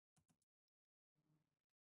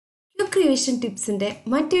Creation ടിപ്സിൻ്റെ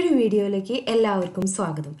മറ്റൊരു വീഡിയോയിലേക്ക് എല്ലാവർക്കും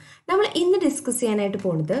സ്വാഗതം. നമ്മൾ ഇന്ന് ഡിസ്കസ് ചെയ്യാനായിട്ട്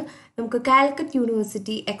പോകുന്നത് നമുക്ക് കാലിക്കറ്റ്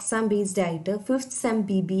യൂണിവേഴ്സിറ്റി എക്സാം ബേസ്ഡ് ആയിട്ട് 5th സെം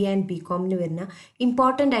BBA ആൻഡ് BCOMന് വരുന്ന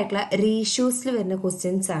ഇമ്പോർട്ടൻ്റ് ആയിട്ടുള്ള റേഷ്യോസിൽ വരുന്ന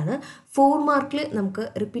ക്വസ്റ്റ്യൻസ് ആണ്. 4 മാർക്കിൽ നമുക്ക്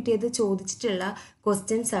റിപ്പീറ്റ് ചെയ്ത് ചോദിച്ചിട്ടുള്ള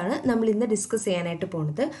ക്വസ്റ്റ്യൻസ് ആണ് നമ്മൾ ഇന്ന് ഡിസ്കസ് ചെയ്യാനായിട്ട്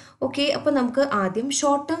പോകുന്നത്. ഓക്കെ, അപ്പോൾ നമുക്ക് ആദ്യം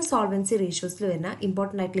ഷോർട്ട് ടേം സോൾവൻസി റേഷ്യോസിൽ വരുന്ന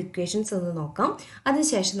ഇമ്പോർട്ടൻ്റ് ആയിട്ടുള്ള ഇക്വേഷൻസ് ഒന്ന് നോക്കാം.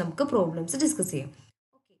 അതിനുശേഷം നമുക്ക് പ്രോബ്ലംസ് ഡിസ്കസ് ചെയ്യാം.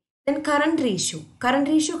 Then current ratio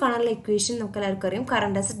കാണാനുള്ള equation നമുക്ക് എല്ലാവർക്കും അറിയാം.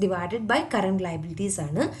 current asset divided by current liabilities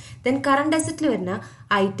ആണ്. Then current assetൽ വരുന്ന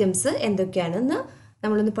ഐറ്റംസ് എന്തൊക്കെയാണെന്ന്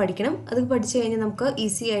നമ്മളൊന്ന് പഠിക്കണം. അത് പഠിച്ചു കഴിഞ്ഞാൽ നമുക്ക്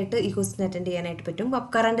ഈസി ആയിട്ട് ഈ ക്വസ്റ്റ്യൻ അറ്റൻഡ് ചെയ്യാനായിട്ട് പറ്റും.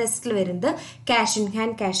 അപ്പോൾ കറണ്ട് അസറ്റിൽ വരുന്നത് cash in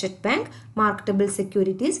hand, cash at bank, marketable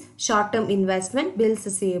securities, short term investment, bills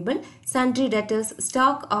receivable, sundry debtors,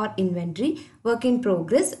 stock or inventory, work in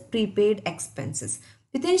progress, prepaid expenses.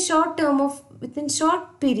 Within short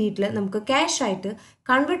പീരീഡിൽ നമുക്ക് ക്യാഷ് ആയിട്ട്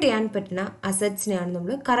കൺവേർട്ട് ചെയ്യാൻ പറ്റുന്ന അസറ്റ്സിനെയാണ്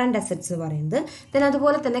നമ്മൾ കറണ്ട് അസറ്റ്സ് എന്ന് പറയുന്നത്. ദെൻ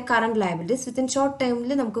അതുപോലെ തന്നെ കറണ്ട് ലയബിലിറ്റീസ്, വിത്തിൻ ഷോർട്ട്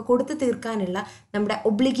ടൈമിൽ നമുക്ക് കൊടുത്ത് തീർക്കാനുള്ള നമ്മുടെ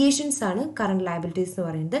ഒബ്ലിഗേഷൻസ് ആണ് കറണ്ട് ലയബിലിറ്റീസ് എന്ന്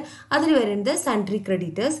പറയുന്നത്. അതിൽ വരുന്നത് sundry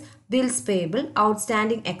creditors, bills payable,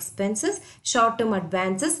 outstanding expenses, short term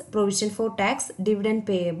advances, provision for tax, dividend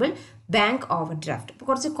payable, bank over draft. ഇപ്പോൾ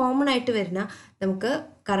കുറച്ച് കോമൺ ആയിട്ട് വരുന്ന നമുക്ക്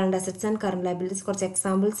current assets and current liabilities കുറച്ച്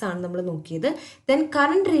എക്സാമ്പിൾസ് ആണ് നമ്മൾ നോക്കിയത്. ദെൻ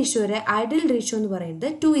കറണ്ട് റേഷ്യോയുടെ ഐഡിയൽ റേഷ്യോ എന്ന് പറയുന്നത്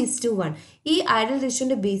 2:1. ഈ ഐഡിയൽ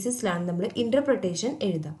റേഷ്യോന്റെ ബേസിസിലാണ് നമ്മൾ ഇന്റർപ്രിട്ടേഷൻ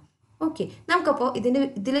എഴുതുക. ഓക്കെ, നമുക്കപ്പോൾ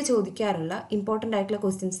ഇതിൽ ചോദിക്കാറുള്ള ഇമ്പോർട്ടൻ്റ് ആയിട്ടുള്ള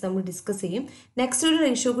ക്വസ്റ്റ്യൻസ് നമ്മൾ ഡിസ്കസ് ചെയ്യും. നെക്സ്റ്റ് ഒരു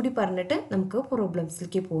റേഷ്യോ കൂടി പറഞ്ഞിട്ട് നമുക്ക്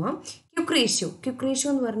പ്രോബ്ലംസിലേക്ക് പോവാം. ക്യുക്ക് റേഷ്യോ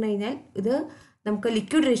എന്ന് പറഞ്ഞു കഴിഞ്ഞാൽ ഇത് നമുക്ക്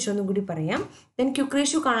ലിക്വിഡ് റേഷ്യോ എന്നും കൂടി പറയാം. ദെൻ ക്യുക്ക്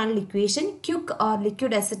റേഷ്യോ കാണാനുള്ള equation quick or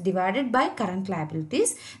liquid asset divided by current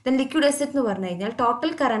liabilities. Then liquid asset എന്ന് പറഞ്ഞു കഴിഞ്ഞാൽ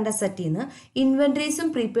ടോട്ടൽ കറണ്ട് അസറ്റിൽ നിന്ന് ഇൻവെന്ററീസും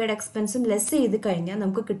പ്രീപെയ്ഡ് എക്സ്പെൻസും ലെസ് ചെയ്ത് കഴിഞ്ഞാൽ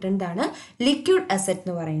നമുക്ക് കിട്ടുന്നതാണ് ലിക്വിഡ് അസറ്റ്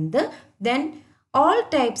എന്ന് പറയുന്നത്. Then all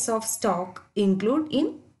types of stock include in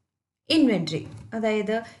inventory,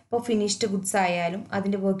 അതായത് ഇപ്പോൾ ഫിനിഷ്ഡ് ഗുഡ്സ് ആയാലും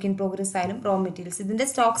അതിൻ്റെ വർക്ക് ഇൻ പ്രോഗ്രസ് ആയാലും റോ മെറ്റീരിയൽസ്, ഇതിൻ്റെ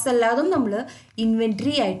സ്റ്റോക്സ് എല്ലാതും നമ്മൾ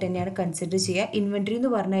ഇൻവെന്ററി ആയിട്ട് തന്നെയാണ് കൺസിഡർ ചെയ്യുക. ഇൻവെന്ററി എന്ന്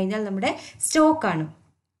പറഞ്ഞു കഴിഞ്ഞാൽ നമ്മുടെ സ്റ്റോക്കാണ്.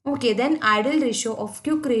 Okay, then ideal ratio of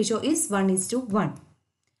quick ratio is 1:1.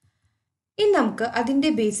 ഇനി നമുക്ക്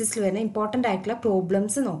അതിൻ്റെ ബേസിസിൽ വരുന്ന ഇമ്പോർട്ടൻ്റ് ആയിട്ടുള്ള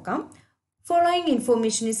പ്രോബ്ലംസ് നോക്കാം. Following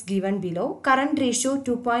information is given below. Current ratio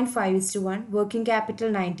 2.5:1, working capital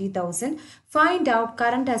 90,000. Find out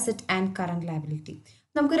current asset and current liability.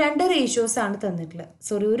 നമുക്ക് രണ്ട് റേഷ്യോസ് ആണ് തന്നിട്ടുള്ളത്.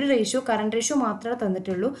 ഒരു റേഷ്യോ കറണ്ട് റേഷ്യോ മാത്രമേ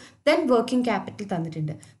തന്നിട്ടുള്ളൂ. ദെൻ വർക്കിംഗ് ക്യാപിറ്റൽ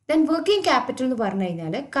തന്നിട്ടുണ്ട്. ദെൻ വർക്കിംഗ് ക്യാപിറ്റൽ എന്ന് പറഞ്ഞു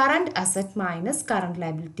കഴിഞ്ഞാൽ current asset minus current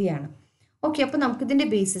liability ആണ്. ഓക്കെ, അപ്പോൾ നമുക്ക് ഇതിൻ്റെ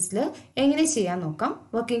ബേസിസിൽ എങ്ങനെ ചെയ്യാൻ നോക്കാം.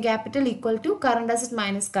 Working capital equal to current asset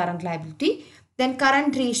minus current liability. Then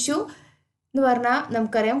current ratio എന്ന് പറഞ്ഞാൽ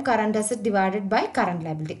നമുക്കറിയാം current asset divided by current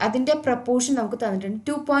liability. അതിൻ്റെ പ്രപ്പോർഷൻ നമുക്ക് തന്നിട്ടുണ്ട്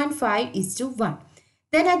 2.5:1.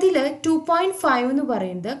 ദെൻ അതിൽ 2.5 എന്ന്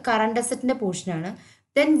പറയുന്നത് കറണ്ട് അസറ്റിൻ്റെ പോർഷനാണ്.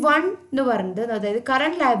 ദെൻ 1 എന്ന് പറയുന്നത് അതായത്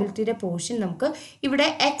കറണ്ട് ലയബിലിറ്റിയുടെ പോർഷൻ നമുക്ക് ഇവിടെ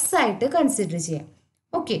എക്സ് ആയിട്ട് കൺസിഡർ ചെയ്യാം.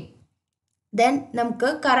 ഓക്കെ, ദെൻ നമുക്ക്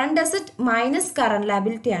current asset minus current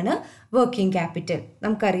liability ആണ് വർക്കിംഗ് ക്യാപിറ്റൽ,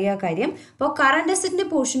 നമുക്കറിയാം കാര്യം. അപ്പോൾ കറണ്ട് അസറ്റിൻ്റെ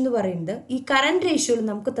പോർഷൻ എന്ന് പറയുന്നത് ഈ കറണ്ട് റേഷ്യോയിൽ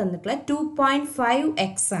നമുക്ക് തന്നിട്ടുള്ള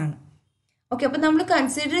 2.5x ആണ്. ഓക്കെ, അപ്പോൾ നമ്മൾ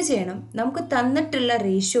കൺസിഡർ ചെയ്യണം നമുക്ക് തന്നിട്ടുള്ള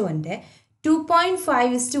റേഷ്യോൻ്റെ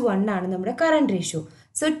 2.5:1 ആണ് നമ്മുടെ കറണ്ട് റേഷ്യോ.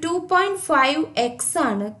 സോ 2.5x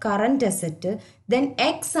ആണ് കറണ്ട് അസറ്റ്, ദെൻ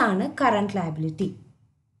എക്സ് ആണ് current liability.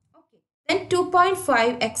 Okay, then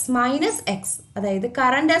 2.5x minus X, അതായത്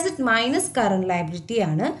current asset minus current liability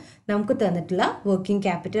ആണ് നമുക്ക് തന്നിട്ടുള്ള working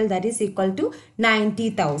capital, that is equal to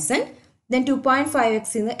 90,000. Then 2.5x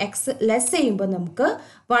നിന്ന് എക്സ് ലെസ് ചെയ്യുമ്പോൾ നമുക്ക്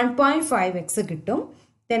 1.5x കിട്ടും.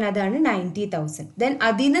 ദെൻ അതാണ് 90,000. ദെൻ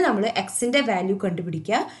അതിൽ നിന്ന് നമ്മൾ എക്സിൻ്റെ വാല്യൂ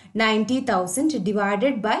കണ്ടുപിടിക്കുക. 90,000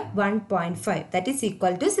 divided by 1.5 that is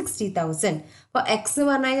equal to 60,000. അപ്പോൾ എക്സ് എന്ന്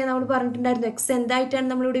പറഞ്ഞു കഴിഞ്ഞാൽ നമ്മൾ പറഞ്ഞിട്ടുണ്ടായിരുന്നു എക്സ് എന്തായിട്ടാണ്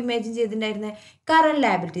നമ്മളിവിടെ ഇമാജിൻ ചെയ്തിട്ടുണ്ടായിരുന്നത്, കറണ്ട്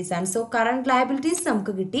ലയബിലിറ്റീസ് ആണ്. സോ കറണ്ട് ലയബിലിറ്റീസ്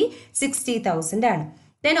നമുക്ക് കിട്ടി 60,000 ആണ്.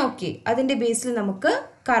 ദെൻ ഓക്കെ, അതിൻ്റെ ബേസിൽ നമുക്ക്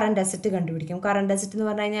കറണ്ട് അസറ്റ് കണ്ടുപിടിക്കാം. കറണ്ട് അസറ്റ് എന്ന്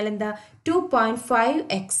പറഞ്ഞു കഴിഞ്ഞാൽ എന്താ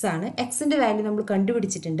 2.5x ആണ്. എക്സിൻ്റെ വാല്യൂ നമ്മൾ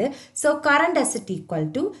കണ്ടുപിടിച്ചിട്ടുണ്ട്. So current asset equal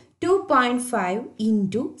to 2.5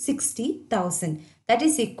 into 60,000 that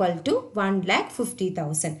is equal to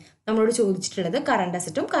 1,50,000. നമ്മളോട് ചോദിച്ചിട്ടുള്ളത് കറണ്ട്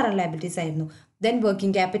അസറ്റും കറണ്ട് ലയബിലിറ്റീസ് ആയിരുന്നു. ദെൻ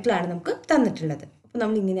വർക്കിംഗ് ക്യാപിറ്റൽ ആണ് നമുക്ക് തന്നിട്ടുള്ളത്. അപ്പോൾ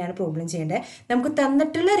നമ്മൾ ഇങ്ങനെയാണ് പ്രോബ്ലം ചെയ്യേണ്ടത്. നമുക്ക്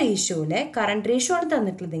തന്നിട്ടുള്ള റേഷ്യോയിൽ കറണ്ട് റേഷ്യോ ആണ്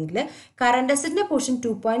തന്നിട്ടുള്ളതെങ്കിൽ current അസറ്റിൻ്റെ portion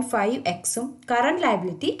 2.5xും current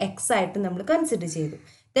liability X ആയിട്ട് നമ്മൾ കൺസിഡർ ചെയ്തു.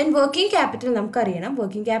 Then working capital നമുക്കറിയണം.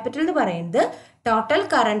 Working capital എന്ന് പറയുന്നത് total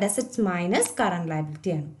current assets minus current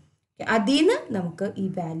liability ആണ്. അതിൽ നിന്ന് നമുക്ക് ഈ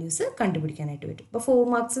വാല്യൂസ് കണ്ടുപിടിക്കാനായിട്ട് പറ്റും. അപ്പോൾ 4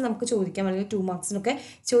 മാർക്സ് നമുക്ക് ചോദിക്കാം, അല്ലെങ്കിൽ 2 മാർക്സിനൊക്കെ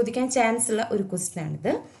ചോദിക്കാൻ ചാൻസ് ഉള്ള ഒരു ക്വസ്റ്റ്യൻ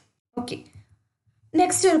ആണിത്. ഓക്കെ,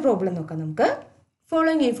 നെക്സ്റ്റ് ഒരു പ്രോബ്ലം നോക്കാം നമുക്ക്.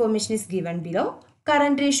 Following information is given below.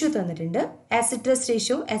 Current ratio തന്നിട്ടുണ്ട്, ആസിഡ് ടെസ്റ്റ്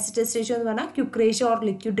റേഷ്യോ എന്ന് പറഞ്ഞാൽ quick ratio or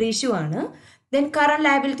liquid ratio ആണ്. Then current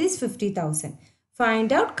liabilities 50,000.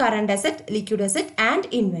 Find out current asset, liquid asset and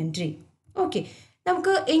inventory. Okay,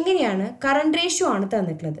 നമുക്ക് എങ്ങനെയാണ് കറണ്ട് റേഷ്യോ ആണ്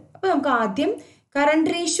തന്നിട്ടുള്ളത്. അപ്പോൾ നമുക്ക് ആദ്യം current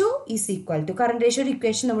ratio is equal to, current റേഷ്യോയുടെ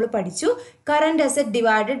equation നമ്മൾ പഠിച്ചു, current asset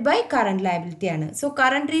divided by current liability ആണ്. സോ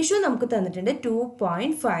കറണ്ട് റേഷ്യോ നമുക്ക് തന്നിട്ടുണ്ട്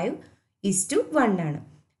 2.5:1 ആണ്.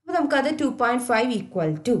 അപ്പോൾ നമുക്കത് 2.5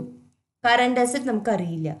 ഈക്വൽ ടു കറണ്ട് അസറ്റ് നമുക്ക്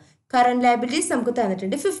അറിയില്ല, കറണ്ട് ലയബിലിറ്റീസ് നമുക്ക്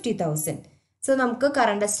തന്നിട്ടുണ്ട് 50,000. സോ നമുക്ക്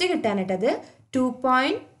കറണ്ട് അസറ്റ് കിട്ടാനായിട്ട് അത്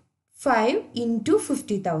 2.5 into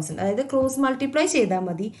 50,000, അതായത് ക്രോസ് മൾട്ടിപ്ലൈ ചെയ്താൽ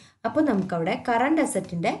മതി. അപ്പോൾ നമുക്കവിടെ കറണ്ട്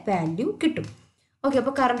അസറ്റിൻ്റെ വാല്യൂ കിട്ടും. ഓക്കെ,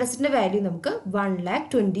 അപ്പോൾ കറണ്ട് അസറ്റിൻ്റെ വാല്യൂ നമുക്ക്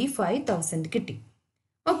 1,25,000 കിട്ടി.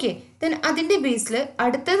 ഓക്കെ, ദെൻ അതിൻ്റെ ബേസിൽ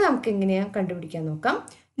അടുത്തത് നമുക്ക് എങ്ങനെയാണ് കണ്ടുപിടിക്കാൻ നോക്കാം.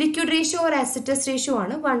 Liquid ratio or acid test ratio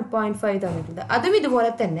ആണ് 1.5 തന്നിട്ടുണ്ട്. അതും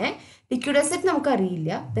ഇതുപോലെ തന്നെ ലിക്വിഡ് അസറ്റ് നമുക്ക്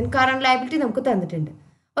അറിയില്ല, ദെൻ കറണ്ട് ലയബിലിറ്റി നമുക്ക് തന്നിട്ടുണ്ട്.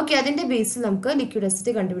 ഓക്കെ, അതിൻ്റെ ബേസിൽ നമുക്ക് ലിക്വിഡ്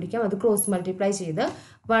അസറ്റ് കണ്ടുപിടിക്കാം. അത് ക്രോസ് മൾട്ടിപ്ലൈ ചെയ്ത്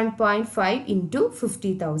 1.5 into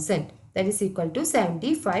 50,000, that is equal to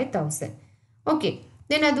 75,000. Okay,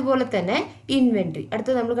 then അതുപോലെ തന്നെ ഇൻവെന്ററി,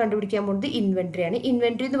 അടുത്ത് നമ്മൾ കണ്ടുപിടിക്കാൻ പോകുന്നത് ഇൻവെന്ററി ആണ്.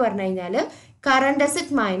 ഇൻവെന്ററി എന്ന് പറഞ്ഞു കഴിഞ്ഞാൽ current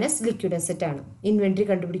asset minus liquid asset ആണ് ഇൻവെന്ററി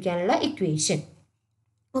കണ്ടുപിടിക്കാനുള്ള equation.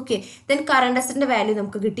 Okay, then current അസറ്റിന്റെ value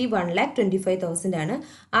നമുക്ക് കിട്ടി 1,25,000 ആണ്.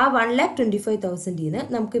 ആ 1,25,000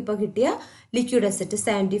 നമുക്കിപ്പോൾ കിട്ടിയ ലിക്വിഡ് അസറ്റ്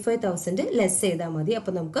 75,000 ലെസ് ചെയ്താൽ മതി.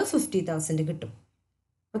 അപ്പോൾ നമുക്ക് 50,000 കിട്ടും.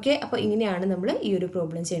 ഓക്കെ, അപ്പോൾ ഇങ്ങനെയാണ് നമ്മൾ ഈ ഒരു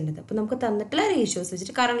പ്രോബ്ലം ചെയ്യേണ്ടത്. അപ്പോൾ നമുക്ക് തന്നിട്ടുള്ള റേഷ്യോസ്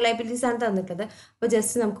വെച്ചിട്ട് കറണ്ട് ലയബിലിറ്റീസ് ആണ് തന്നിട്ടുള്ളത്. അപ്പോൾ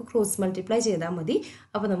ജസ്റ്റ് നമുക്ക് ക്രോസ് മൾട്ടിപ്ലൈ ചെയ്താൽ മതി.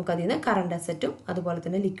 അപ്പോൾ നമുക്ക് അതിൽ നിന്ന് കറണ്ട് അസറ്റും അതുപോലെ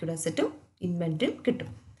തന്നെ ലിക്വിഡ് അസറ്റും ഇൻവെന്ററിയും കിട്ടും.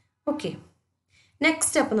 ഓക്കെ,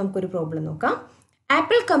 നെക്സ്റ്റ് അപ്പോൾ നമുക്കൊരു പ്രോബ്ലം നോക്കാം.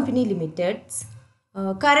 Apple company Limited's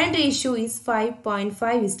current ratio is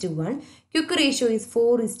 5.5:1, quick ratio is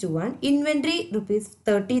 4:1, inventory rupees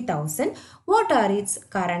 30,000. What are its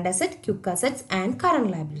current asset, quick assets and current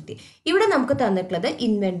liability? ഇവിടെ നമുക്ക് തന്നിട്ടുള്ളത്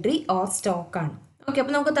ഇൻവെന്ററി ഓർ സ്റ്റോക്ക് ആണ്. ഓക്കെ,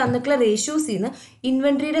 അപ്പോൾ നമുക്ക് തന്നിട്ടുള്ള റേഷ്യോസിൽ നിന്ന്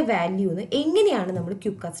ഇൻവെന്ററിയുടെ വാല്യൂന്ന് എങ്ങനെയാണ് നമ്മൾ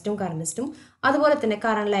ക്വിക്ക് അസറ്റും കറണ്ട് അസറ്റും അതുപോലെ തന്നെ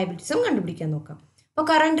കറണ്ട് ലയബിലിറ്റീസും കണ്ടുപിടിക്കാൻ നോക്കാം. അപ്പോൾ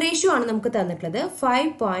കറണ്ട് റേഷ്യോ ആണ് നമുക്ക് തന്നിട്ടുള്ളത്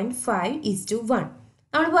 5.5:1.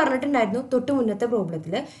 നമ്മൾ പറഞ്ഞിട്ടുണ്ടായിരുന്നു തൊട്ട് മുന്നത്തെ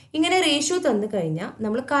പ്രോബ്ലത്തിൽ ഇങ്ങനെ റേഷ്യോ തന്നു കഴിഞ്ഞാൽ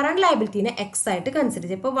നമ്മൾ കറണ്ട് ലയബിലിറ്റീനെ എക്സ് ആയിട്ട് കൺസിഡർ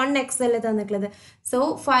ചെയ്യും. ഇപ്പോൾ 1x അല്ലേ തന്നിട്ടുള്ളത്. സോ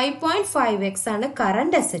 5.5x ആണ്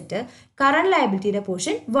current asset, current ലയബിലിറ്റിയുടെ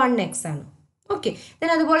portion 1x ആണ്. ഓക്കെ,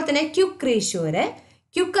 ദെൻ അതുപോലെ തന്നെ quick റേഷ്യോയുടെ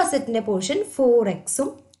quick അസറ്റിന്റെ portion 4xും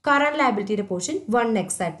current ലയബിലിറ്റിയുടെ portion 1x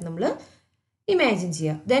ആയിട്ട് നമ്മൾ ഇമാജിൻ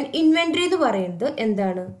ചെയ്യുക. ദെൻ ഇൻവെന്ററി എന്ന് പറയുന്നത്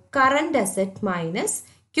എന്താണ്? Current asset minus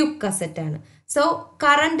quick asset ആണ്. സോ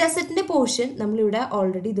കറണ്ട് അസറ്റിന്റെ പോർഷൻ നമ്മളിവിടെ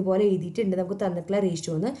ഓൾറെഡി ഇതുപോലെ എഴുതിയിട്ടുണ്ട് നമുക്ക് തന്നിട്ടുള്ള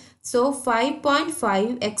റേഷ്യോ എന്ന്. സോ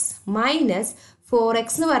 5.5x മൈനസ് 4x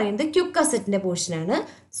എന്ന് പറയുന്നത് ക്വിക്ക് അസറ്റിന്റെ പോർഷൻ ആണ്.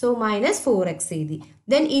 സോ മൈനസ് 4x എഴുതി.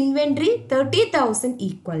 ദെൻ ഇൻവെന്ററി 30,000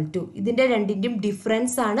 ഈക്വൽ ടു ഇതിന്റെ രണ്ടിന്റെയും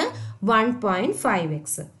ഡിഫറൻസ് ആണ് 1.5x.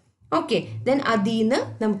 ഓക്കെ, ദെൻ അതിൽ നിന്ന്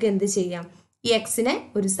നമുക്ക് എന്ത് ചെയ്യാം? ഈ എക്സിനെ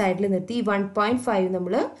ഒരു സൈഡിൽ നിർത്തി 1.5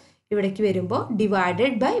 നമ്മൾ ഇവിടേക്ക് വരുമ്പോൾ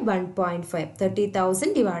divided by 1.5,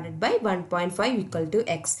 30,000 divided by 1.5 equal to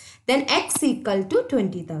X. Then X equal to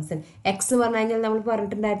 20,000. X എന്ന് പറഞ്ഞു കഴിഞ്ഞാൽ നമ്മൾ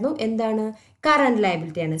പറഞ്ഞിട്ടുണ്ടായിരുന്നു എന്താണ്? കറണ്ട്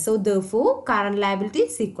ലയബിലിറ്റി ആണ്. So therefore current liability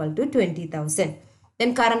is equal to 20,000. Then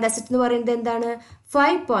current asset എന്ന് പറയുന്നത് എന്താണ്?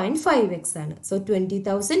 5.5x ആണ്. സോ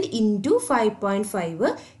 20,000 ഇൻറ്റു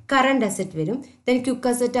 5.5 കറണ്ട് അസറ്റ് വരും. ദെൻ ക്വിക്ക്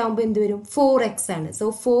അസറ്റ് ആകുമ്പോൾ എന്ത് വരും? 4x ആണ്. So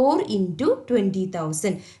 4 into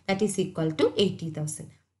 20,000 that is equal to 80,000.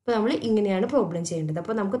 അപ്പോൾ നമ്മൾ ഇങ്ങനെയാണ് പ്രോബ്ലം ചെയ്യേണ്ടത്.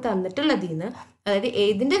 അപ്പോൾ നമുക്ക് തന്നിട്ടുള്ളതിൽ നിന്ന് അതായത്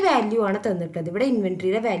ഏതിൻ്റെ വാല്യൂ ആണ് തന്നിട്ടുള്ളത്? ഇവിടെ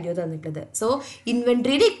ഇൻവെന്ററിയുടെ വാല്യൂ തന്നിട്ടുള്ളത്. സോ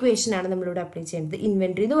ഇൻവെന്ററിയുടെ ഇക്വേഷൻ ആണ് നമ്മളിവിടെ അപ്ലൈ ചെയ്യേണ്ടത്.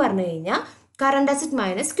 ഇൻവെന്ററി എന്ന് പറഞ്ഞു കഴിഞ്ഞാൽ current asset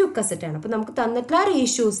minus quick asset ആണ്. അപ്പോൾ നമുക്ക് തന്നിട്ടുള്ള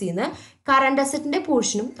റേഷ്യോസിൽ നിന്ന് കറണ്ട് അസറ്റിന്റെ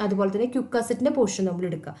പോർഷനും അതുപോലെ തന്നെ ക്വിക്ക് അസറ്റിന്റെ പോർഷനും നമ്മൾ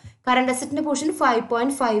എടുക്കുക. കറണ്ട് അസറ്റിന്റെ പോർഷൻ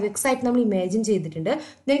 5.5x ആയിട്ട് നമ്മൾ ഇമാജിൻ ചെയ്തിട്ടുണ്ട്.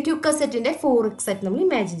 ദെൻ ക്വിക്ക് അസറ്റിന്റെ 4x ആയിട്ട് നമ്മൾ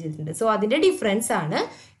ഇമാജിൻ ചെയ്തിട്ടുണ്ട്. സോ അതിന്റെ ഡിഫറൻസ് ആണ്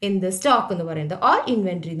എന്ത്? സ്റ്റോക്ക് എന്ന് പറയുന്നത് ഓർ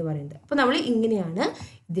ഇൻവെന്ററി എന്ന് പറയുന്നത്. അപ്പോൾ നമ്മൾ ഇങ്ങനെയാണ്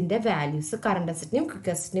ഇതിന്റെ വാല്യൂസ് കറണ്ട് അസറ്റിനെയും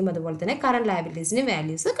ക്വിക്ക് അസറ്റിനെയും അതുപോലെ തന്നെ കറണ്ട് ലയബിലിറ്റീസിന്റെയും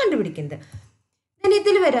വാല്യൂസ് കണ്ടുപിടിക്കുന്നത്. ദെൻ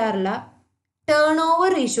ഇതിൽ വരാറുള്ള ടേൺ ഓവർ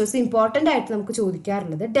റേഷ്യോസ് ഇമ്പോർട്ടൻ്റ് ആയിട്ട് നമുക്ക്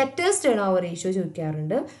ചോദിക്കാറുള്ളത് ഡെറ്റേഴ്സ് ടേൺ ഓവർ റേഷ്യോ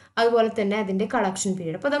ചോദിക്കാറുണ്ട്. അതുപോലെ തന്നെ അതിൻ്റെ കളക്ഷൻ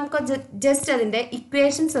പീരീഡ്. അപ്പോൾ നമുക്ക് ജസ്റ്റ് അതിൻ്റെ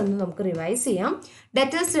ഇക്വേഷൻസ് ഒന്ന് നമുക്ക് റിവൈസ് ചെയ്യാം.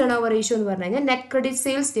 ഡെറ്റേഴ്സ് ടേൺ ഓവർ റേഷ്യോ എന്ന് പറഞ്ഞു കഴിഞ്ഞാൽ net credit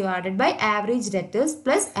sales divided by average debtors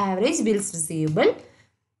plus average bills receivable.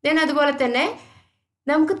 Then അതുപോലെ തന്നെ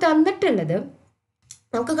നമുക്ക് തന്നിട്ടുള്ളത്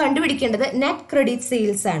നമുക്ക് കണ്ടുപിടിക്കേണ്ടത് നെറ്റ് ക്രെഡിറ്റ്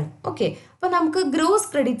സെയിൽസ് ആണ്. ഓക്കെ, അപ്പോൾ നമുക്ക് ഗ്രോസ്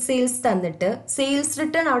ക്രെഡിറ്റ് സെയിൽസ് തന്നിട്ട് സെയിൽസ്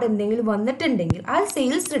റിട്ടേൺ അവിടെ എന്തെങ്കിലും വന്നിട്ടുണ്ടെങ്കിൽ ആ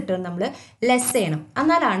സെയിൽസ് റിട്ടേൺ നമ്മൾ ലെസ് ചെയ്യണം.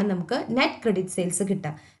 എന്നാലാണ് നമുക്ക് നെറ്റ് ക്രെഡിറ്റ് സെയിൽസ്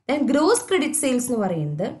കിട്ടുക. ദെൻ ഗ്രോസ് ക്രെഡിറ്റ് സെയിൽസ് എന്ന്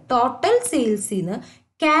പറയുന്നത് ടോട്ടൽ സെയിൽസിൽ നിന്ന്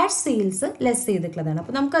ക്യാഷ് സെയിൽസ് ലെസ് ചെയ്തിട്ടുള്ളതാണ്.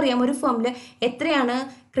 അപ്പോൾ നമുക്കറിയാം ഒരു ഫേമിൽ എത്രയാണ്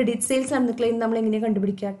ക്രെഡിറ്റ് സെയിൽസ് നടന്നിട്ടുള്ളത് നമ്മൾ എങ്ങനെയാണ്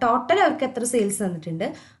കണ്ടുപിടിക്കുക? ടോട്ടൽ അവർക്ക് എത്ര സെയിൽസ് തന്നിട്ടുണ്ട്,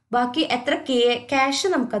 ബാക്കി എത്ര ക്യാഷ്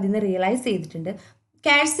നമുക്ക് അതിൽ നിന്ന് റിയലൈസ് ചെയ്തിട്ടുണ്ട്.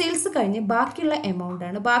 ക്യാഷ് സെയിൽസ് കഴിഞ്ഞ് ബാക്കിയുള്ള എമൗണ്ട്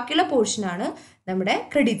ആണ്, ബാക്കിയുള്ള പോർഷനാണ് നമ്മുടെ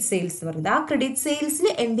ക്രെഡിറ്റ് സെയിൽസ് പറയുന്നത്. ആ ക്രെഡിറ്റ് സെയിൽസിൽ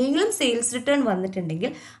എന്തെങ്കിലും സെയിൽസ് റിട്ടേൺ വന്നിട്ടുണ്ടെങ്കിൽ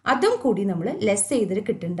അതും കൂടി നമ്മൾ ലെസ് ചെയ്തിട്ട്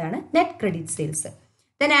കിട്ടുന്നതാണ് net credit sales.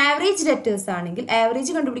 Then average debtors ആണെങ്കിൽ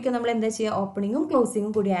ആവറേജ് കണ്ടുപിടിക്കാൻ നമ്മൾ എന്താ ചെയ്യുക? ഓപ്പണിങ്ങും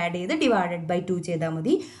ക്ലോസിങ്ങും കൂടി ആഡ് ചെയ്ത് ഡിവൈഡഡ് ബൈ 2 ചെയ്താൽ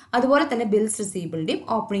മതി. അതുപോലെ തന്നെ bills റിസീവബിളിൻ്റെയും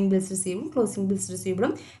opening bills റിസീവബിളും closing bills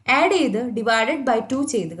റിസീവബിളും add ചെയ്ത് ഡിവൈഡഡ് ബൈ 2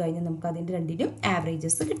 ചെയ്ത് കഴിഞ്ഞാൽ നമുക്ക് അതിൻ്റെ രണ്ടിൻ്റെയും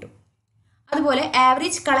ആവറേജസ് കിട്ടും. അതുപോലെ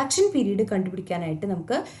ആവറേജ് കളക്ഷൻ പീരീഡ് കണ്ടുപിടിക്കാനായിട്ട്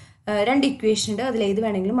നമുക്ക് രണ്ട് ഇക്വേഷൻ ഉണ്ട്, അതിൽ ഏത്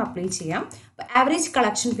വേണമെങ്കിലും അപ്ലൈ ചെയ്യാം. ആവറേജ്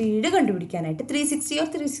കളക്ഷൻ പീരീഡ് കണ്ടുപിടിക്കാനായിട്ട് 360 or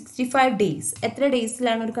 365 ഡേയ്സ് എത്ര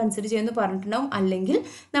ഡേയ്സിലാണ് ഒരു കൺസിഡർ ചെയ്യുന്നത് പറഞ്ഞിട്ടുണ്ടാവും. അല്ലെങ്കിൽ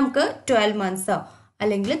നമുക്ക് 12 months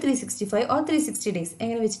അല്ലെങ്കിൽ 365 or 360 ഡേയ്സ്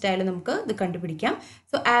എങ്ങനെ വെച്ചിട്ടായാലും നമുക്ക് ഇത് കണ്ടുപിടിക്കാം.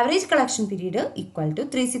 So average collection period equal to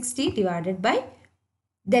 360 divided by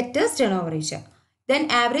debtors turn over ratio. Then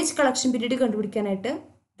average collection period കണ്ടുപിടിക്കാനായിട്ട്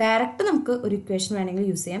ഡയറക്റ്റ് നമുക്ക് ഒരു ഇക്വേഷൻ വേണമെങ്കിൽ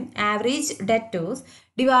യൂസ് ചെയ്യാം. Average debtors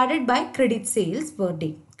divided by credit sales per day.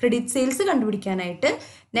 Credit sales കണ്ടുപിടിക്കാനായിട്ട്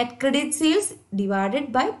net credit sales divided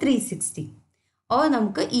by 360.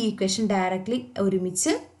 നമുക്ക് ഈ equation directly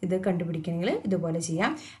ഒരുമിച്ച് ഇത് കണ്ടുപിടിക്കണമെങ്കിൽ ഇതുപോലെ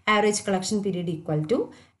ചെയ്യാം. Average collection period equal to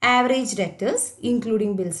average debtors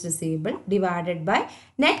including bills receivable divided by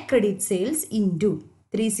net credit sales into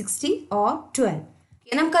 360 or 12.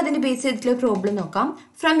 നമുക്ക് അതിന്റെ base ചെയ്തിട്ടുള്ള പ്രോബ്ലം നോക്കാം.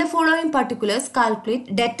 From the following particulars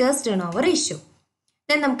calculate debtors turn over ratio.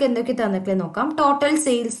 Then നമുക്ക് എന്തൊക്കെ തന്നിട്ടുള്ളത് നോക്കാം. ടോട്ടൽ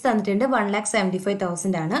സെയിൽസ് തന്നിട്ടുണ്ട്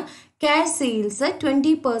 1,75,000 ആണ്. Cash sales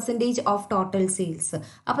 20% of total sales.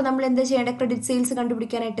 അപ്പോൾ നമ്മൾ എന്താ ചെയ്യേണ്ടത്? ക്രെഡിറ്റ് സെയിൽസ്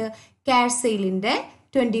കണ്ടുപിടിക്കാനായിട്ട് ക്യാഷ് സെയിലിൻ്റെ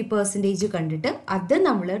 20% കണ്ടിട്ട് അത്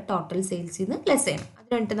നമ്മൾ ടോട്ടൽ സെയിൽസിൽ നിന്ന് ലെസ് ചെയ്യണം. അത്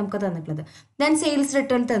കണ്ടിട്ട് നമുക്ക് തന്നിട്ടുള്ളത്. ദെൻ സെയിൽസ്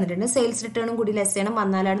റിട്ടേൺ തന്നിട്ടുണ്ട്. സെയിൽസ് റിട്ടേണും കൂടി ലെസ് ചെയ്യണം,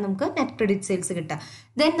 വന്നാലാണ് നമുക്ക് നെറ്റ് ക്രെഡിറ്റ് സെയിൽസ് കിട്ടുക.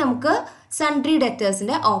 ദെൻ നമുക്ക് സൺട്രി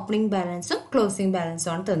ഡെറ്റേഴ്സിൻ്റെ ഓപ്പണിംഗ് ബാലൻസും ക്ലോസിംഗ്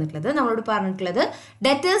ബാലൻസും ആണ് തന്നിട്ടുള്ളത്. നമ്മളോട് പറഞ്ഞിട്ടുള്ളത്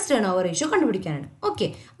debtors turn over ratio കണ്ടുപിടിക്കാനാണ്. Okay,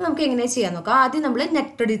 അപ്പോൾ നമുക്ക് എങ്ങനെ ചെയ്യാൻ നോക്കാം. ആദ്യം നമ്മൾ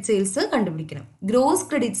നെറ്റ് ക്രെഡിറ്റ് സെയിൽസ് കണ്ടുപിടിക്കണം. ഗ്രോസ്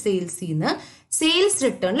ക്രെഡിറ്റ് സെയിൽസിൽ നിന്ന് സെയിൽസ്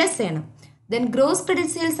റിട്ടേൺ ലെസ് ചെയ്യണം. ദെൻ ഗ്രോസ്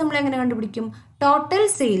ക്രെഡിറ്റ് സെയിൽസ് നമ്മൾ എങ്ങനെ കണ്ടുപിടിക്കും? ടോട്ടൽ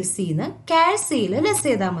സെയിൽസിൽ നിന്ന് ക്യാഷ് സെയിൽ ലെസ്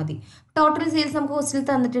ചെയ്താൽ മതി. ടോട്ടൽ സെയിൽസ് നമുക്ക് ക്വസ്റ്റിൽ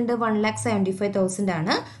തന്നിട്ടുണ്ട് 1,75,000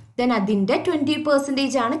 ആണ്. ദെൻ അതിൻ്റെ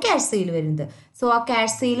 20% ആണ് ക്യാഷ് സെയിൽ വരുന്നത്. സോ ആ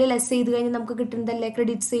ക്യാഷ് സെയിൽ ലെസ് ചെയ്ത് കഴിഞ്ഞാൽ നമുക്ക് കിട്ടുന്നതല്ലേ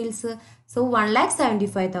credit sales. So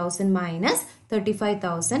 1,75,000 minus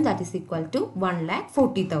 35,000 that is equal to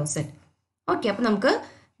 1,40,000. Okay, അപ്പോൾ നമുക്ക്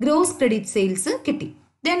ഗ്രോസ് ക്രെഡിറ്റ് സെയിൽസ് കിട്ടി.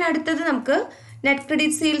 ദെൻ അടുത്തത് നമുക്ക് നെറ്റ്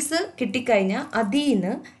ക്രെഡിറ്റ് സെയിൽസ് കിട്ടിക്കഴിഞ്ഞാൽ അതിൽ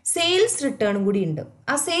നിന്ന് സെയിൽസ് റിട്ടേണും കൂടി ഉണ്ട്.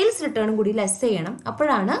 ആ സെയിൽസ് റിട്ടേണും കൂടി ലെസ് ചെയ്യണം,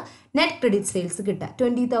 അപ്പോഴാണ് നെറ്റ് ക്രെഡിറ്റ് സെയിൽസ് കിട്ടുക.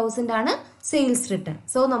 20,000 ആണ് സെയിൽസ് റിട്ടേൺ.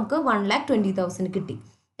 സോ നമുക്ക് 1,20,000 കിട്ടി.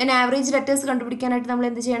 ദെൻ ആവറേജ് ഡെറ്റേഴ്സ് കണ്ടുപിടിക്കാനായിട്ട് നമ്മൾ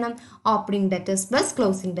എന്ത് ചെയ്യണം? Opening debtors plus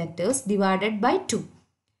closing debtors divided by 2.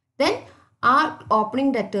 Then ആ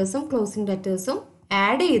ഓപ്പണിംഗ് ഡെറ്റേഴ്സും ക്ലോസിംഗ് ഡെറ്റേഴ്സും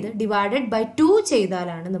ആഡ് ചെയ്ത് ഡിവൈഡഡ് ബൈ 2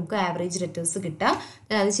 ചെയ്താലാണ് നമുക്ക് ആവറേജ് ഡെറ്റേഴ്സ് കിട്ടുക.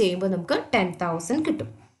 അത് ചെയ്യുമ്പോൾ നമുക്ക് 10,000 കിട്ടും.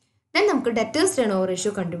 ദെൻ നമുക്ക് ഡെറ്റേഴ്സ് ടേൺ ഓവർ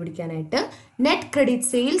റേഷ്യോ കണ്ടുപിടിക്കാനായിട്ട് net credit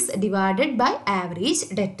sales divided by average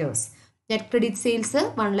debtors. Net credit sales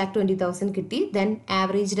 1,20,000 കിട്ടി. Then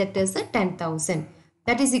average debtors 10,000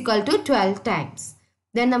 that is equal to 12 times.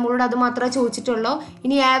 Then നമ്മളോട് അത് മാത്രമേ ചോദിച്ചിട്ടുള്ളൂ.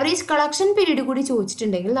 ഇനി ആവറേജ് കളക്ഷൻ പീരീഡ് കൂടി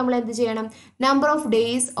ചോദിച്ചിട്ടുണ്ടെങ്കിൽ നമ്മൾ എന്ത് ചെയ്യണം? Number of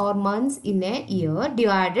days or months in A year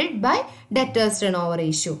divided by debtors turn over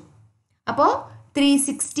ratio. അപ്പോൾ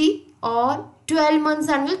 360 ഓർ 12 months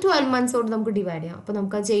ആണെങ്കിൽ 12 months കൊണ്ട് നമുക്ക് ഡിവൈഡ് ചെയ്യാം. അപ്പോൾ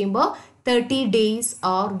നമുക്ക് അത് ചെയ്യുമ്പോൾ 30 days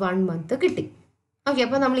ഓർ 1 month കിട്ടി. ഓക്കെ,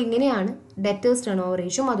 അപ്പോൾ നമ്മൾ ഇങ്ങനെയാണ് ഡെറ്റേഴ്സ് ടേൺ ഓവർ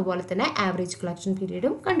റേഷ്യോ അതുപോലെ തന്നെ ആവറേജ് കളക്ഷൻ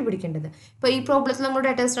പീരീഡും കണ്ടുപിടിക്കേണ്ടത്. ഇപ്പോൾ ഈ പ്രോബ്ലത്തിൽ നമ്മൾ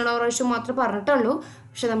ഡെറ്റേഴ്സ് ടേൺ ഓവർ റേഷ്യോ മാത്രമേ പറഞ്ഞിട്ടുള്ളൂ,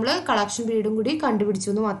 പക്ഷെ നമ്മൾ കളക്ഷൻ പീരീഡും കൂടി കണ്ടുപിടിച്ചു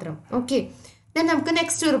എന്ന് മാത്രം. ഓക്കെ, ദെൻ നമുക്ക്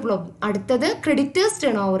നെക്സ്റ്റ് ഒരു പ്രോബ്ലം. അടുത്തത് ക്രെഡിറ്റേഴ്സ്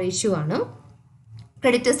ടേൺ ഓവർ റേഷ്യോ ആണ്.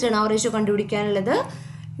 Creditors turn over ratio കണ്ടുപിടിക്കാനുള്ളത്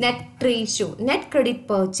net ratio net credit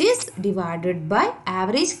purchase divided by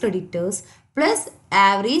average creditors plus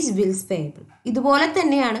average bills payable. ഇതുപോലെ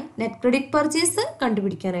തന്നെയാണ് നെറ്റ് ക്രെഡിറ്റ് പർച്ചേസ്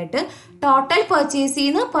കണ്ടുപിടിക്കാനായിട്ട് ടോട്ടൽ പർച്ചേസിൽ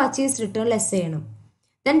നിന്ന് പർച്ചേസ് റിട്ടേൺ ലെസ് ചെയ്യണം.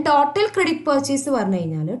 Then total credit purchase പറഞ്ഞു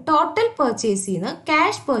കഴിഞ്ഞാൽ total പർച്ചേസിൽ നിന്ന്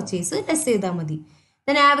cash purchase less ചെയ്താൽ മതി.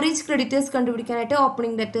 ദെൻ ആവറേജ് ക്രെഡിറ്റേഴ്സ് കണ്ടുപിടിക്കാനായിട്ട്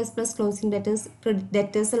opening debtors plus closing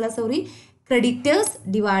creditors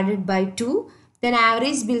divided by 2. Then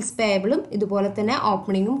average bills പേയബിളും ഇതുപോലെ തന്നെ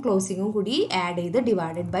ഓപ്പണിങ്ങും ക്ലോസിങ്ങും കൂടി ആഡ് ചെയ്ത്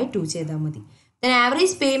ഡിവൈഡഡ് ബൈ 2 ചെയ്താൽ മതി. ദെൻ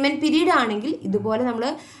ആവറേജ് പേയ്മെൻറ്റ് പീരീഡ് ആണെങ്കിൽ ഇതുപോലെ നമ്മൾ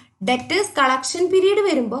ഡെറ്റേഴ്സ് കളക്ഷൻ പീരീഡ്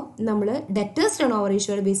വരുമ്പോൾ നമ്മൾ ഡെറ്റേഴ്സ് ടേൺ ഓവർ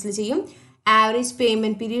റേഷ്യോയുടെ ബേസിൽ ചെയ്യും. ആവറേജ്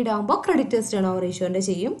പേയ്മെൻറ്റ് പീരീഡ് ആകുമ്പോൾ ക്രെഡിറ്റേഴ്സ് ടേൺ ഓവർ റേഷ്യോൻ്റെ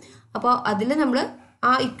ചെയ്യും. അപ്പോൾ അതിൽ നമ്മൾ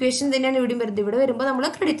ആ ഇക്വേഷൻ തന്നെയാണ് ഇവിടെയും വരുന്നത്. ഇവിടെ വരുമ്പോൾ നമ്മൾ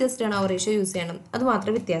creditors turn over ratio use ചെയ്യണം, അത്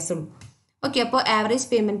മാത്രമേ വ്യത്യാസമുള്ളൂ. ഓക്കെ, അപ്പോൾ ആവറേജ്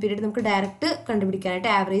പേയ്മെൻറ്റ് പീരീഡ് നമുക്ക് ഡയറക്റ്റ്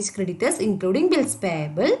കണ്ടുപിടിക്കാനായിട്ട് average creditors including bills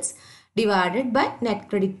payables divided by net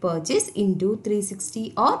credit purchase into 360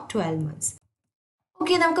 or 12 months.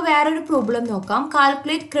 Okay, നമുക്ക് വേറൊരു പ്രോബ്ലം നോക്കാം.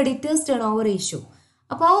 Calculate creditors turn over ratio.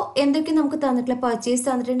 അപ്പോൾ എന്തൊക്കെ നമുക്ക് തന്നിട്ടുള്ള പർച്ചേസ്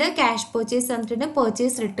തന്നിട്ടുണ്ട്, ക്യാഷ് പർച്ചേസ് തന്നിട്ടുണ്ട്,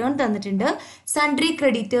 പർച്ചേസ് റിട്ടേൺ തന്നിട്ടുണ്ട്, sundry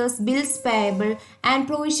creditors, bills payable and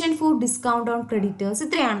provision for discount on creditors,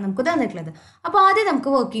 ഇത്രയാണ് നമുക്ക് തന്നിട്ടുള്ളത്. അപ്പോൾ ആദ്യം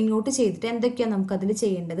നമുക്ക് വർക്കിംഗ് നോട്ട് ചെയ്തിട്ട് എന്തൊക്കെയാണ് നമുക്ക് അതിൽ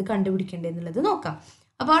ചെയ്യേണ്ടത്, കണ്ടുപിടിക്കേണ്ടത് എന്നുള്ളത് നോക്കാം.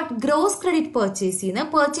 അപ്പോൾ ഗ്രോസ് ക്രെഡിറ്റ് പർച്ചേസിൽ നിന്ന്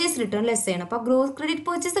പർച്ചേസ് റിട്ടേൺ ലെസ് ചെയ്യണം. അപ്പോൾ ഗ്രോസ് ക്രെഡിറ്റ്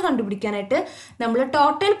പർച്ചേസ് കണ്ടുപിടിക്കാനായിട്ട് നമ്മൾ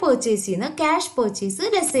ടോട്ടൽ പർച്ചേസിൽ നിന്ന് ക്യാഷ്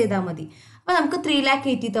പർച്ചേസ് ലെസ് ചെയ്താൽ മതി. അപ്പോൾ നമുക്ക്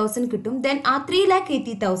 3,80,000 കിട്ടും. ദെൻ ആ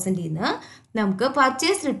 3,80,000 നിന്ന് നമുക്ക്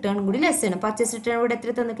പർച്ചേസ് റിട്ടേൺ കൂടി ലെസ് ചെയ്യണം. പർച്ചേസ് റിട്ടേൺ കൂടി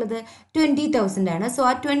എത്ര തന്നിട്ടുള്ളത് 20,000 ആണ്. സോ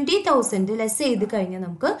ആ 20,000 ലെസ് ചെയ്ത് കഴിഞ്ഞാൽ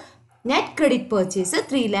നമുക്ക് നെറ്റ് ക്രെഡിറ്റ് പർച്ചേസ്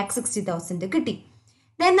 3,60,000 കിട്ടി.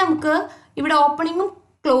 ദെൻ നമുക്ക് ഇവിടെ ഓപ്പണിങ്ങും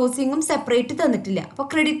ക്ലോസിങ്ങും സെപ്പറേറ്റ് തന്നിട്ടില്ല. അപ്പോൾ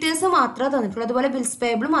ക്രെഡിറ്റേഴ്സ് മാത്രമേ തന്നിട്ടുള്ളൂ, അതുപോലെ ബിൽസ്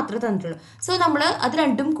പേയബിൾ മാത്രമേ തന്നിട്ടുള്ളൂ. സോ നമ്മൾ അത്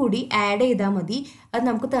രണ്ടും കൂടി ആഡ് ചെയ്താൽ മതി. അത്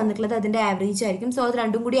നമുക്ക് തന്നിട്ടുള്ളത് അതിൻ്റെ ആവറേജ് ആയിരിക്കും. സോ അത്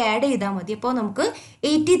രണ്ടും കൂടി ആഡ് ചെയ്താൽ മതി. അപ്പോൾ നമുക്ക്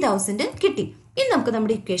 80,000 കിട്ടി. ഇനി നമുക്ക്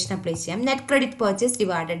നമ്മുടെ ഇക്വേഷൻ അപ്ലൈ ചെയ്യാം. Net credit purchase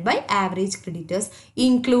divided by average creditors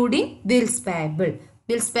including bills payable.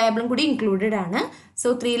 Bills പേയബിളും കൂടി ഇൻക്ലൂഡഡ് ആണ്.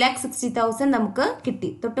 സോ 3,60,000 നമുക്ക്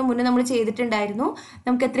കിട്ടി. തൊട്ട് മുന്നേ നമ്മൾ ചെയ്തിട്ടുണ്ടായിരുന്നു.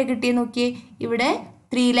 നമുക്ക് എത്ര കിട്ടിയെന്ന് നോക്കിയേ. ഇവിടെ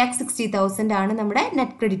 3,60,000 ആണ് നമ്മുടെ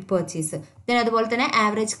നെറ്റ് ക്രെഡിറ്റ് പർച്ചേസ്. ദെൻ അതുപോലെ തന്നെ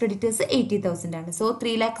ആവറേജ് ക്രെഡിറ്റേഴ്സ് 80,000 ആണ്. So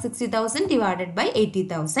 3,60,000 divided by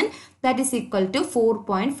 80,000 that is equal to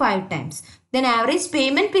 4.5 times. Then average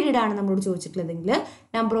payment period ആണ് നമ്മളോട് ചോദിച്ചിട്ടുള്ളതെങ്കിൽ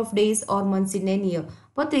number of days or months in N year.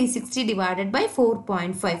 അപ്പോൾ 360 ഡിവൈഡഡ് ബൈ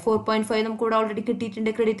 4.5. 4.5 നമുക്ക് ഇവിടെ ഓൾറെഡി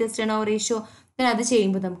കിട്ടിയിട്ടുണ്ട് creditors turn over ratio. Then അത്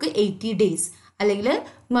ചെയ്യുമ്പോൾ നമുക്ക് 80 ഡേയ്സ് അല്ലെങ്കിൽ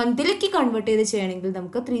മന്തിലേക്ക് കൺവേർട്ട് ചെയ്ത് ചെയ്യണമെങ്കിൽ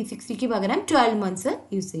നമുക്ക് 360ക്ക് പകരം 12 മന്ത്സ്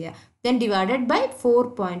യൂസ് ചെയ്യാം. Then divided by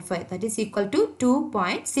 4.5 that is equal to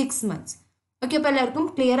 2.6 months. Okay, അപ്പോൾ എല്ലാവർക്കും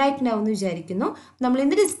ക്ലിയർ ആയിട്ടുണ്ടാവും എന്ന് വിചാരിക്കുന്നു. നമ്മൾ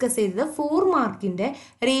ഇന്ന് ഡിസ്കസ് ചെയ്തത് 4 മാർക്കിൻ്റെ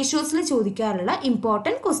റേഷ്യോസിൽ ചോദിക്കാറുള്ള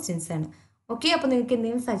ഇമ്പോർട്ടൻറ്റ് ക്വസ്റ്റ്യൻസ് ആണ്. ഓക്കെ, അപ്പോൾ നിങ്ങൾക്ക്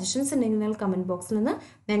എന്തെങ്കിലും സജഷൻസ് ഉണ്ടെങ്കിൽ നിങ്ങൾ കമൻറ്റ് ബോക്സിൽ നിന്ന്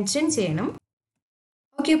മെൻഷൻ ചെയ്യണം.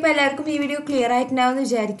 ഓക്കെ, അപ്പോൾ എല്ലാവർക്കും ഈ വീഡിയോ ക്ലിയർ ആയിട്ടുണ്ടാവും എന്ന്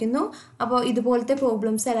വിചാരിക്കുന്നു. അപ്പോൾ ഇതുപോലത്തെ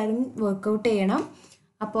പ്രോബ്ലംസ് എല്ലാവരും വർക്കൗട്ട് ചെയ്യണം.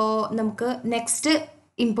 അപ്പോൾ നമുക്ക് നെക്സ്റ്റ്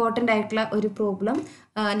ഇമ്പോർട്ടൻ്റ് ആയിട്ടുള്ള ഒരു പ്രോബ്ലം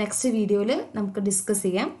നെക്സ്റ്റ് വീഡിയോയിൽ നമുക്ക് ഡിസ്കസ്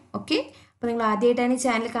ചെയ്യാം. ഓക്കെ, അപ്പോൾ നിങ്ങൾ ആദ്യമായിട്ടാണ് ഈ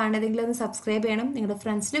ചാനൽ കാണുന്നതെങ്കിൽ ഒന്ന് സബ്സ്ക്രൈബ് ചെയ്യണം, നിങ്ങളുടെ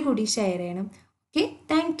ഫ്രണ്ട്സിന് കൂടി ഷെയർ ചെയ്യണം. Okay,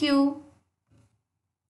 thank